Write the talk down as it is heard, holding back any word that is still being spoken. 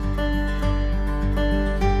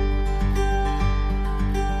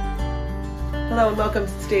Hello and welcome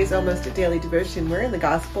to today's Almost a Daily Devotion. We're in the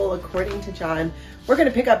Gospel according to John. We're going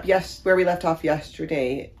to pick up where we left off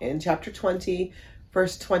yesterday in chapter 20,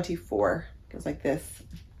 verse 24. It goes like this.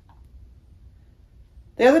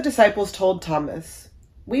 The other disciples told Thomas,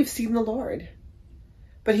 "We've seen the Lord."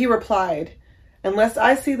 But he replied, "Unless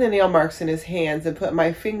I see the nail marks in his hands and put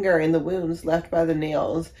my finger in the wounds left by the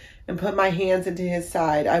nails and put my hands into his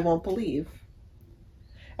side, I won't believe."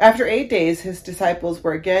 After 8 days, his disciples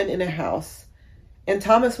were again in a house, and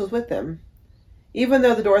Thomas was with them. Even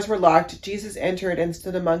though the doors were locked, Jesus entered and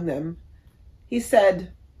stood among them. He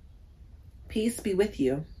said, "Peace be with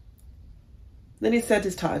you." Then he said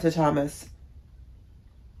to Thomas,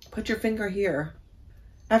 "Put your finger here."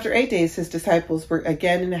 After 8 days, his disciples were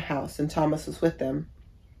again in a house, and Thomas was with them.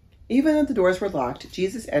 Even though the doors were locked,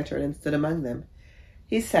 Jesus entered and stood among them.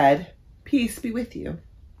 He said, "Peace be with you."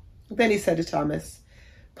 Then he said to Thomas,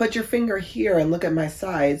 "Put your finger here and look at my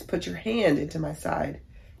sides. Put your hand into my side.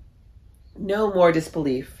 No more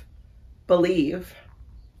disbelief. Believe."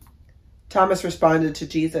 Thomas responded to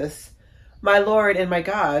Jesus, "My Lord and my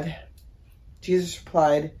God." Jesus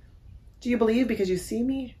replied, "Do you believe because you see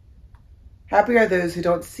me? Happy are those who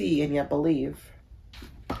don't see and yet believe."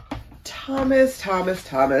 Thomas,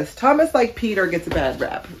 like Peter, gets a bad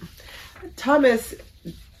rap. Thomas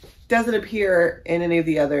doesn't appear in any of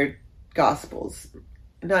the other Gospels,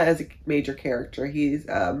 not as a major character. His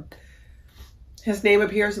name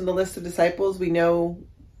appears in the list of disciples. We know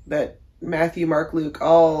that Matthew, Mark, Luke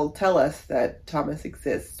all tell us that Thomas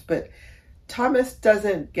exists, but Thomas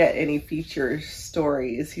doesn't get any feature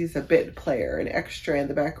stories. He's a bit player, an extra in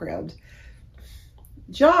the background.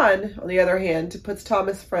 John, on the other hand, puts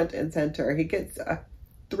Thomas front and center. He gets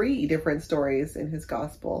 3 different stories in his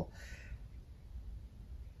gospel.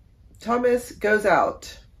 Thomas goes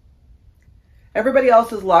out. Everybody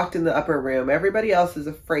else is locked in the upper room. Everybody else is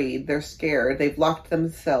afraid. They're scared. They've locked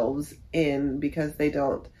themselves in because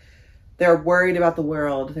they're worried about the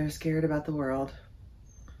world. They're scared about the world.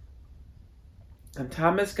 And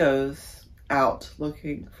Thomas goes out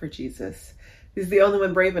looking for Jesus. He's the only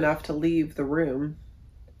one brave enough to leave the room.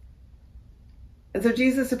 And so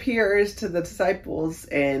Jesus appears to the disciples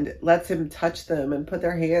and lets him touch them and put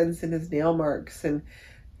their hands in his nail marks and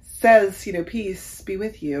says, "Peace be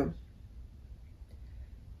with you."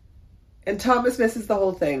 And Thomas misses the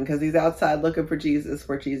whole thing because he's outside looking for Jesus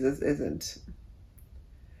where Jesus isn't.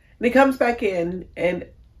 And he comes back in, and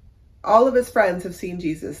all of his friends have seen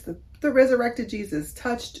Jesus. The resurrected Jesus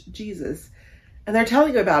touched Jesus, and they're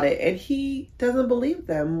telling him about it, and he doesn't believe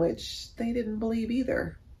them, which they didn't believe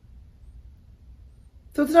either.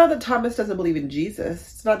 So it's not that Thomas doesn't believe in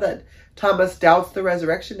Jesus. It's not that Thomas doubts the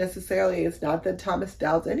resurrection necessarily. It's not that Thomas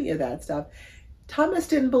doubts any of that stuff. Thomas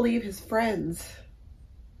didn't believe his friends.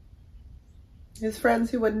 His friends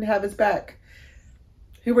who wouldn't have his back,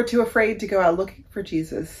 who were too afraid to go out looking for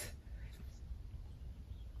Jesus.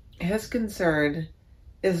 His concern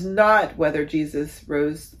is not whether Jesus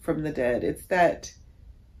rose from the dead. It's that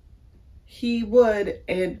he would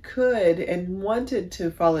and could and wanted to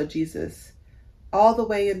follow Jesus all the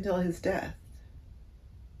way until his death.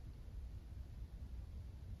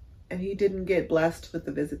 And he didn't get blessed with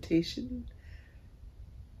the visitation.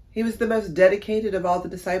 He was the most dedicated of all the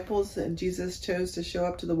disciples, and Jesus chose to show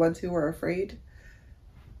up to the ones who were afraid.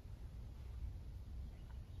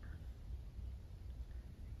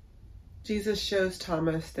 Jesus shows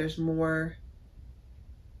Thomas there's more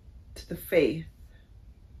to the faith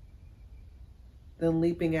than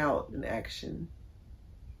leaping out in action.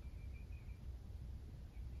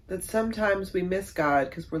 That sometimes we miss God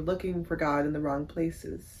because we're looking for God in the wrong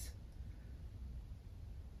places.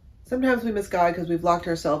 Sometimes we miss God because we've locked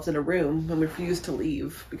ourselves in a room and refuse to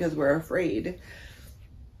leave because we're afraid.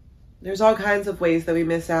 There's all kinds of ways that we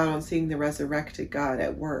miss out on seeing the resurrected God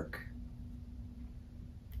at work.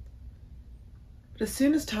 But as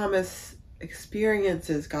soon as Thomas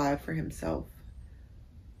experiences God for himself,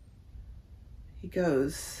 he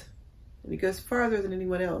goes, and he goes farther than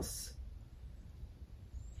anyone else.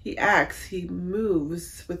 He acts, he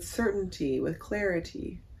moves with certainty, with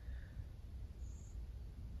clarity.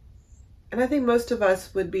 And I think most of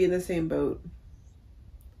us would be in the same boat.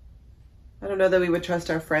 I don't know that we would trust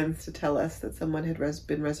our friends to tell us that someone had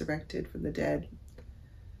been resurrected from the dead.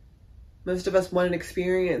 Most of us want an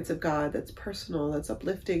experience of God that's personal, that's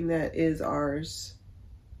uplifting, that is ours.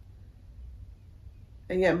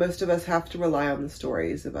 And yet most of us have to rely on the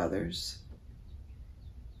stories of others.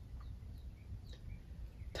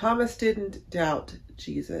 Thomas didn't doubt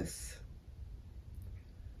Jesus.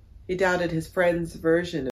 He doubted his friend's version